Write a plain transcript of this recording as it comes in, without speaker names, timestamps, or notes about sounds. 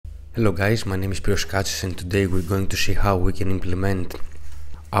Hello guys, my name is Pyros and today we're going to see how we can implement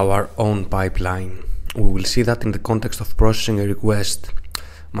our own pipeline. We will see that in the context of processing a request.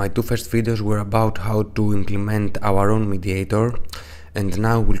 My two first videos were about how to implement our own mediator, and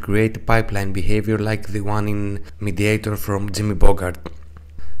now we'll create a pipeline behavior like the one in Mediator from Jimmy Bogart,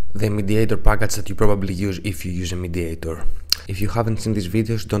 the mediator package that you probably use if you use a mediator. If you haven't seen these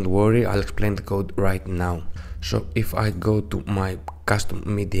videos, don't worry, I'll explain the code right now. So if I go to my custom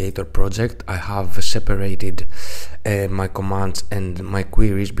mediator project, I have separated my commands and my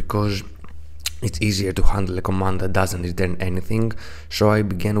queries because it's easier to handle a command that doesn't return anything. So I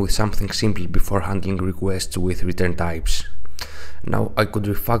began with something simple before handling requests with return types. Now I could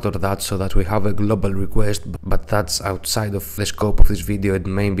refactor that so that we have a global request, but that's outside of the scope of this video. It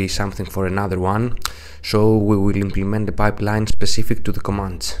may be something for another one. So we will implement a pipeline specific to the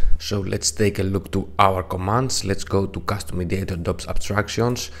commands. So let's take a look to our commands. Let's go to custom mediator docs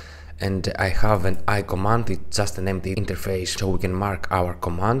abstractions, and I have an I command. It's just an empty interface so we can mark our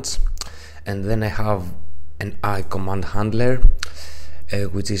commands. And then I have an I command handler,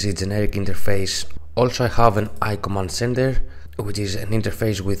 which is a generic interface. Also I have an I command sender, which is an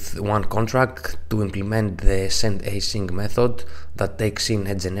interface with one contract to implement the send async method that takes in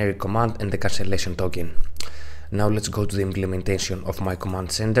a generic command and the cancellation token. Now let's go to the implementation of my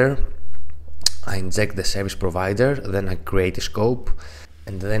command sender. I inject the service provider, then I create a scope,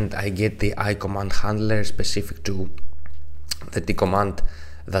 and then I get the I command handler specific to the T command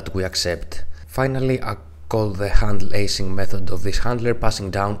that we accept. Finally, I call the handle async method of this handler,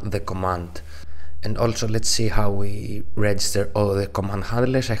 passing down the command. And also let's see how we register all the command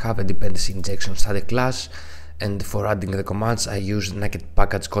handlers. I have a dependency injection static class, and for adding the commands I use naked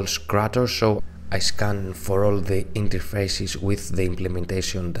package called scrator. So I scan for all the interfaces with the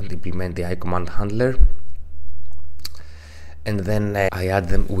implementation and implement the I command handler, and then I add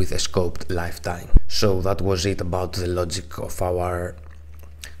them with a scoped lifetime. So that was it about the logic of our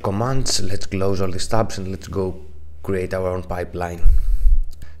commands. Let's close all these tabs and let's go create our own pipeline.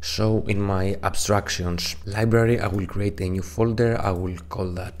 So in my abstractions library, I will create a new folder. I will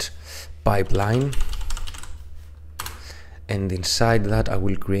call that pipeline, and inside that I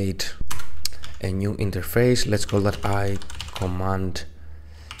will create a new interface. Let's call that I command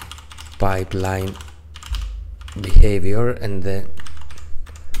pipeline behavior, and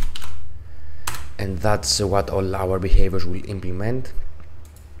that's what all our behaviors will implement.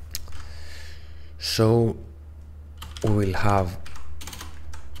 So we will have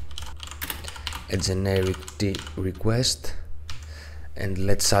a generic T request, and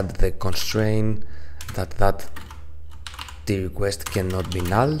let's add the constraint that T request cannot be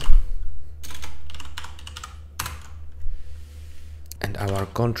null, and our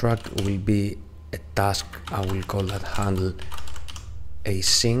contract will be a task. I will call that handle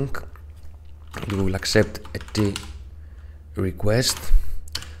async. We will accept a T request.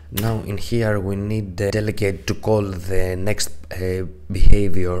 Now in here we need the delegate to call the next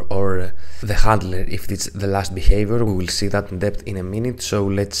behavior, or the handler if it's the last behavior. We will see that in depth in a minute. So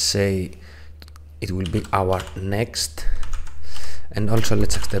let's say it will be our next, and also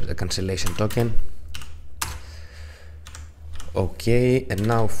let's accept a cancellation token. Okay, and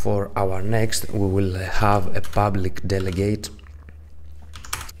now for our next we will have a public delegate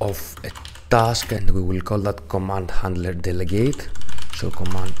of a task, and we will call that command handler delegate. So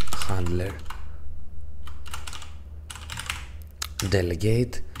command handler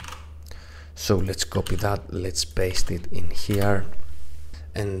delegate. So let's copy that, let's paste it in here,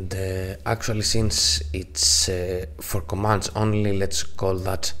 and actually since it's for commands only, let's call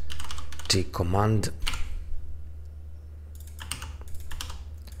that T command,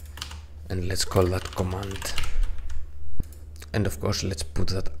 and let's call that command, and of course let's put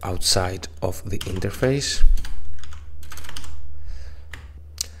that outside of the interface.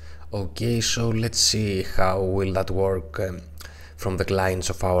 Okay, so let's see how will that work from the clients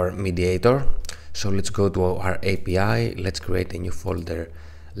of our mediator. So let's go to our API, let's create a new folder,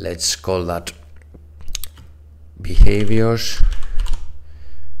 let's call that behaviors,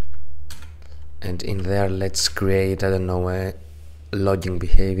 and in there let's create, I don't know, a logging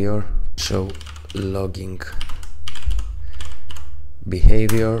behavior. So logging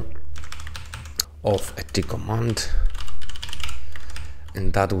behavior of a T command,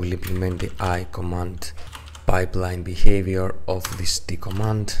 and that will implement the I command pipeline behavior of this T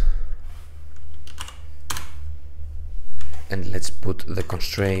command. And let's put the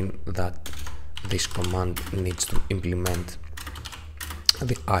constraint that this command needs to implement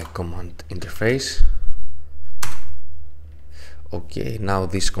the I command interface. Okay, now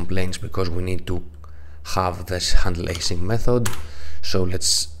this complains because we need to have this handle async method. So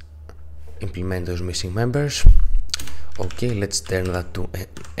let's implement those missing members. Okay, let's turn that to an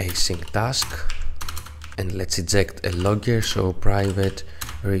async task, and let's eject a logger. So private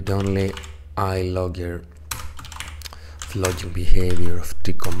read-only ilogger logging behavior of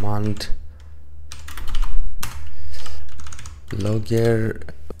t command logger,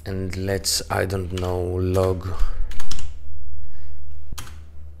 and let's, I don't know, log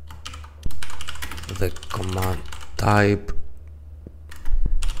the command type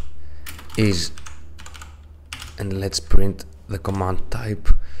is, and let's print the command type.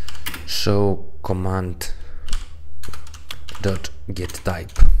 So command dot get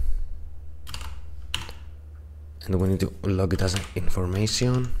type, and we need to log it as an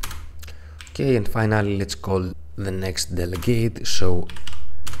information. Okay, and finally let's call the next delegate. So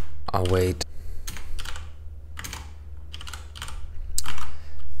await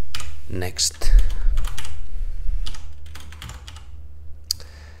next,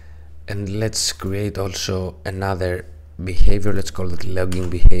 and let's create also another behavior. Let's call it logging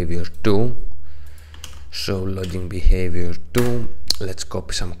behavior 2. So logging behavior 2, let's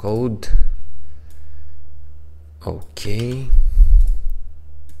copy some code. Okay,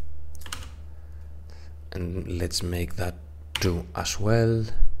 and let's make that 2 as well,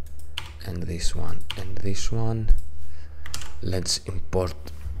 and this one and this one. Let's import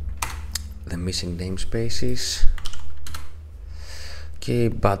the missing namespaces. Okay,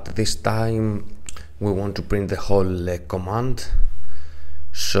 but this time we want to print the whole command.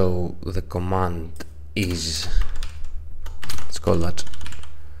 So the command is, let's call that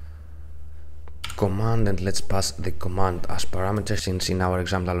command, and let's pass the command as parameter, since in our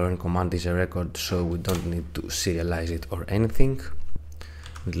example Lorem command is a record, so we don't need to serialize it or anything.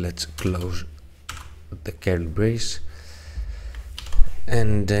 And let's close the curly brace,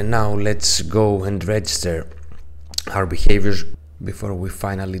 and now let's go and register our behaviors before we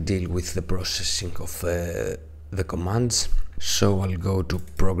finally deal with the processing of the commands. So I'll go to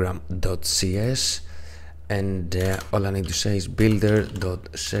program.cs, and all I need to say is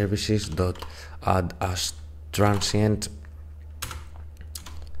builder.services.add as transient,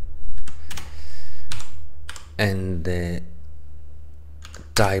 and the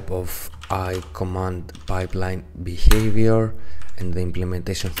type of I command pipeline behavior, and the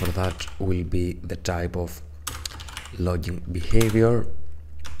implementation for that will be the type of logging behavior,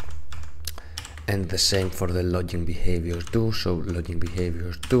 and the same for the logging behavior 2. So logging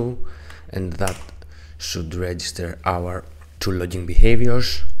behavior 2, and that should register our 2 logging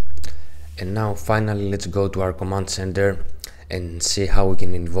behaviors. And now finally let's go to our command center and see how we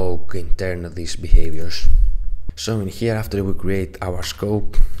can invoke in turn these behaviors. So in here, after we create our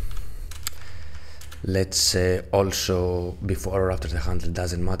scope, let's also, before or after the handler,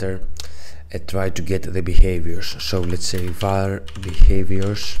 doesn't matter, try to get the behaviors. So let's say var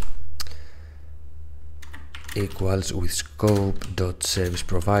behaviors equals with scope dot service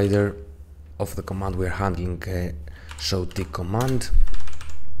provider of the command we are handling, so t command,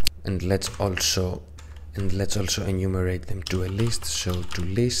 and let's also enumerate them to a list. So to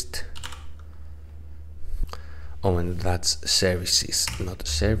list, oh, and that's services, not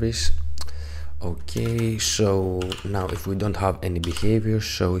service. Okay, so now if we don't have any behaviors,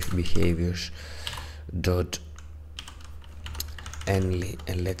 so if behaviors dot only,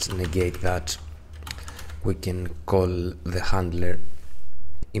 and let's negate that, we can call the handler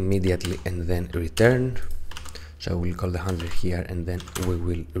immediately and then return. So we'll call the handler here and then we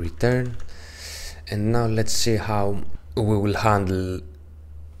will return. And now let's see how we will handle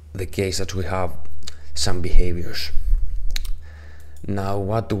the case that we have some behaviors. Now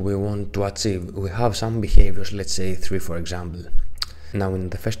what do we want to achieve? We have some behaviors, let's say 3 for example. Now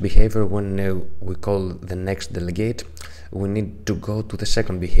in the first behavior, when we call the next delegate, we need to go to the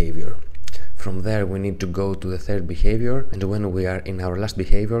second behavior. From there we need to go to the third behavior, and when we are in our last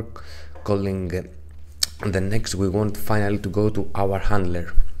behavior calling the next, we want finally to go to our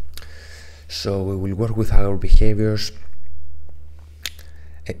handler. So we will work with our behaviors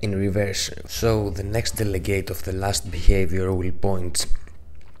in reverse. So the next delegate of the last behavior will point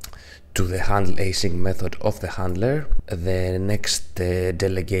to the handle async method of the handler. The next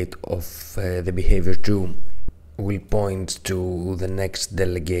delegate of the behavior 2 will point to the next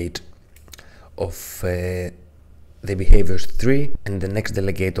delegate of the behaviors 3, and the next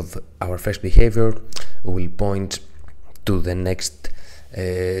delegate of our first behavior will point to the next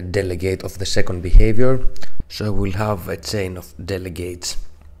delegate of the second behavior. So we'll have a chain of delegates.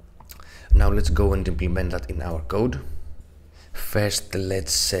 Now let's go and implement that in our code. First,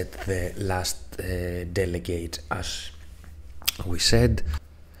 let's set the last delegate as we said.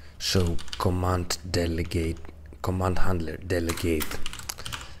 So command handler delegate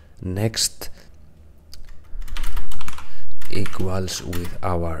next equals with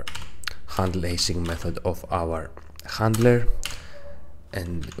our handle async method of our handler,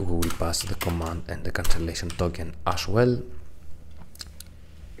 and we will pass the command and the cancellation token as well.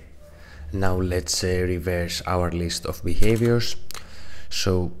 Now let's reverse our list of behaviors.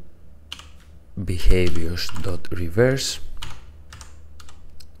 So behaviors.reverse,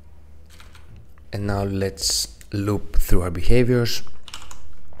 and now let's loop through our behaviors.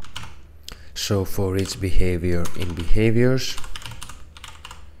 So for each behavior in behaviors,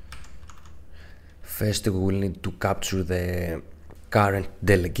 first we will need to capture the current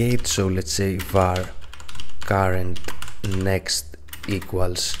delegate. So let's say var current next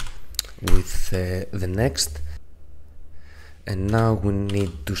equals with the next, and now we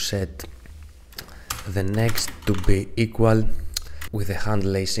need to set the next to be equal with the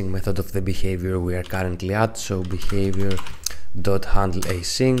handle async method of the behavior we are currently at. So behavior dot handle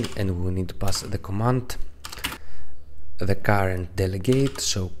async, and we need to pass the command the current delegate,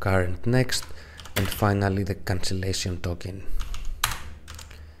 so current next, and finally the cancellation token.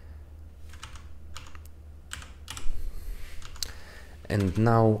 And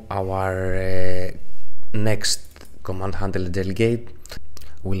now our next command handle delegate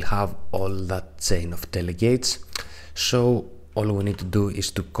will have all that chain of delegates. So all we need to do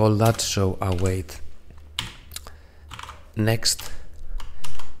is to call that, so await next,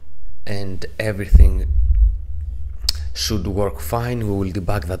 and everything should work fine. We will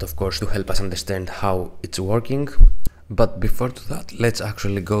debug that, of course, to help us understand how it's working. But before that, let's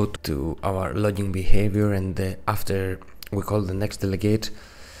actually go to our logging behavior, and after we call the next delegate,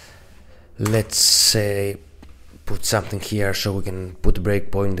 let's say put something here so we can put a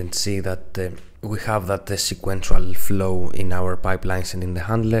breakpoint and see that we have that sequential flow in our pipelines and in the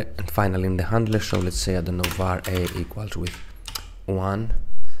handler, and finally in the handler. So let's say, I don't know, var a equals with 1,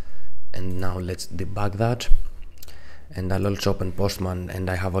 and now let's debug that. And I'll also open Postman, and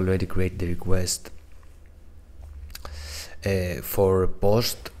I have already created the request for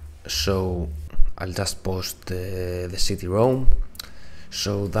post, so I'll just post the CD-ROM.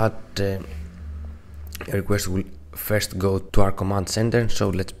 So that request will first go to our command center. So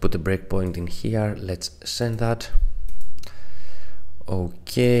let's put a breakpoint in here. Let's send that.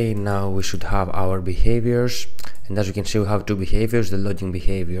 Okay, now we should have our behaviors, and as you can see, we have two behaviors, the logging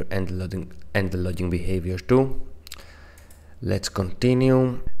behavior and the logging behavior too. Let's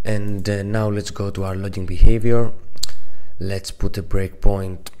continue, and now let's go to our logging behavior. Let's put a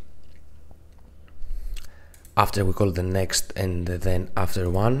breakpoint after we call the next, and then after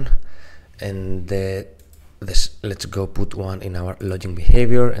 1, and let's go put 1 in our logging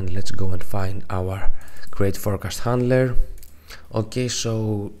behavior, and let's go and find our create forecast handler. Okay,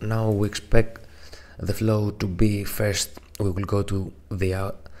 so now we expect the flow to be, first we will go to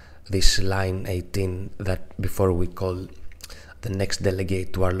the this line 18 that before we call the next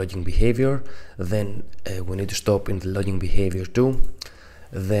delegate to our logging behavior, then we need to stop in the logging behavior too,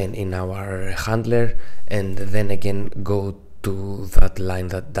 then in our handler, and then again go to that line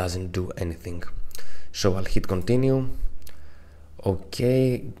that doesn't do anything. So I'll hit continue.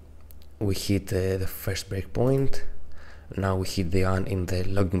 Okay, we hit the first breakpoint. Now we hit the one in the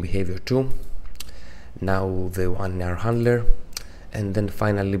logging behavior too, now the one in our handler, and then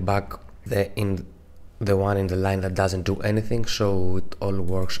finally back in the one in the line that doesn't do anything. So it all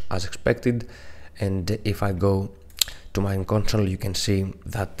works as expected. And if I go to my console, you can see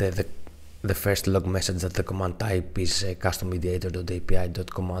that the first log message that the command type is custom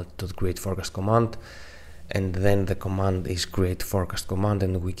mediator.api.command.create forecast command, and then the command is create forecast command,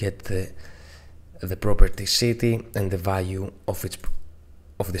 and we get the property city and the value of this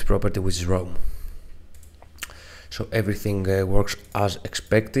property, which is Rome. So everything works as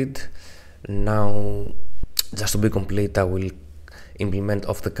expected. Now, just to be complete, I will implement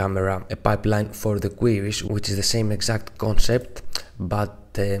off the camera a pipeline for the queries, which is the same exact concept,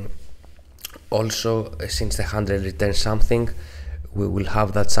 but also since the handler returns something, we will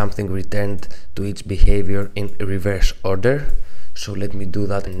have that something returned to each behavior in reverse order. So let me do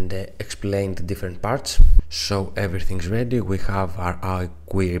that and explain the different parts. So everything's ready. We have our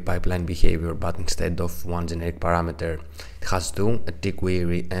query pipeline behavior, but instead of one generic parameter, it has two, a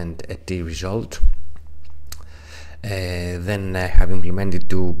tQuery and a tResult. Then I have implemented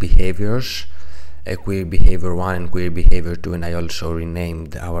two behaviors, a query behavior 1 and query behavior 2, and I also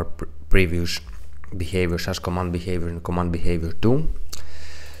renamed our previous behaviors as command behavior and command behavior 2.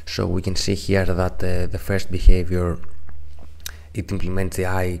 So we can see here that the first behavior, it implements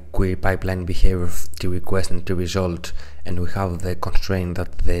the query pipeline behavior of tRequest and tResult, and we have the constraint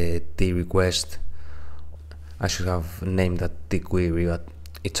that the tRequest, I should have named that tQuery, but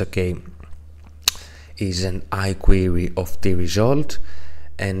it's okay, is an iQuery of the result,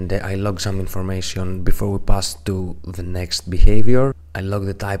 and I log some information before we pass to the next behavior. I log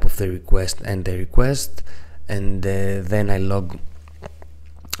the type of the request and the request, and then I log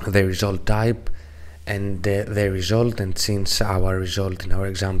the result type and the result, and since our result in our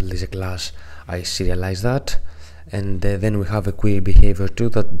example is a class, I serialize that. And then we have a query behavior too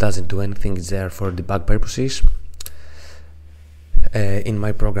that doesn't do anything, it's there for debug purposes. In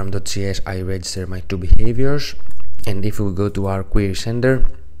my program.cs I register my two behaviors, and if we go to our query sender,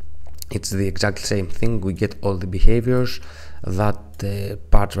 it's the exact same thing. We get all the behaviors. That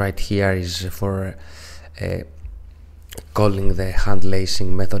part right here is for calling the hand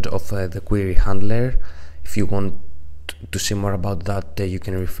lacing method of the query handler. If you want to see more about that, you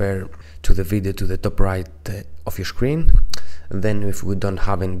can refer to the video to the top right of your screen. Then if we don't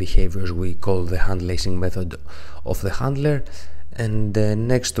have any behaviors, we call the hand lacing method of the handler. And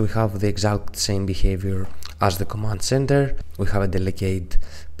next we have the exact same behavior as the command center. We have a delegate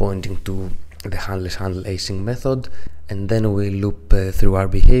pointing to the handler's hand lacing method, and then we loop through our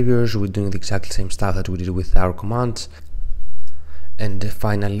behaviors. We're doing the exact same stuff that we did with our commands, and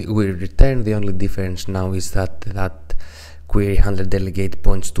finally we return. The only difference now is that that query handler delegate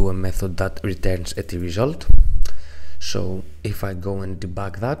points to a method that returns a result. So if I go and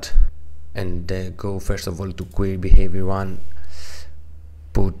debug that and go first of all to query behavior 1,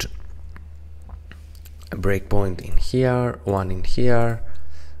 put a breakpoint in here, one in here,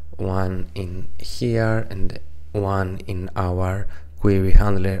 one in here, and one in our query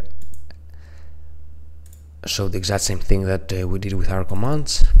handler, so the exact same thing that we did with our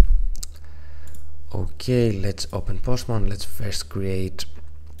commands. Okay, let's open Postman. Let's first create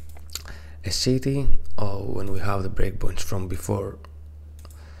a city. Oh, and we have the breakpoints from before,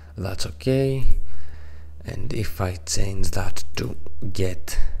 that's okay. And if I change that to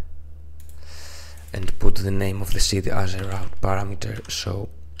get and put the name of the city as a route parameter, so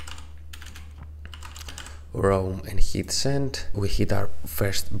Rome, and hit send, we hit our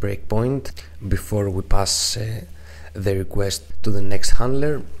first breakpoint before we pass the request to the next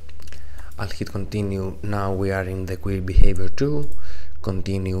handler. I'll hit continue. Now we are in the query behavior 2,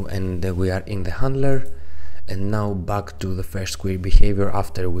 continue, and we are in the handler. And now back to the first query behavior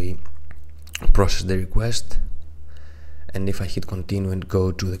after we process the request. And if I hit continue and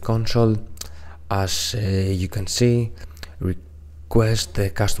go to the console, as you can see, request the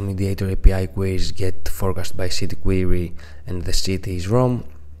custom mediator API queries get forecast by city query, and the city is Rome.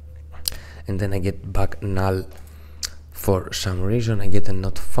 And then I get back null for some reason. I get a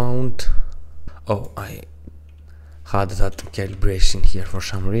not found. Oh, I had that curly brace in here for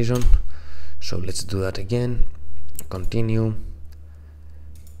some reason, so let's do that again. Continue,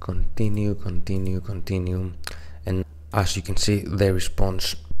 continue, continue, continue, and as you can see, the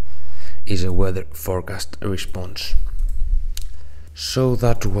response is a weather forecast response. So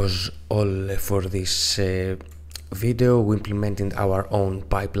that was all for this video. We implemented our own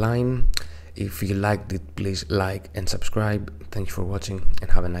pipeline. If you liked it, please like and subscribe. Thank you for watching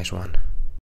and have a nice one.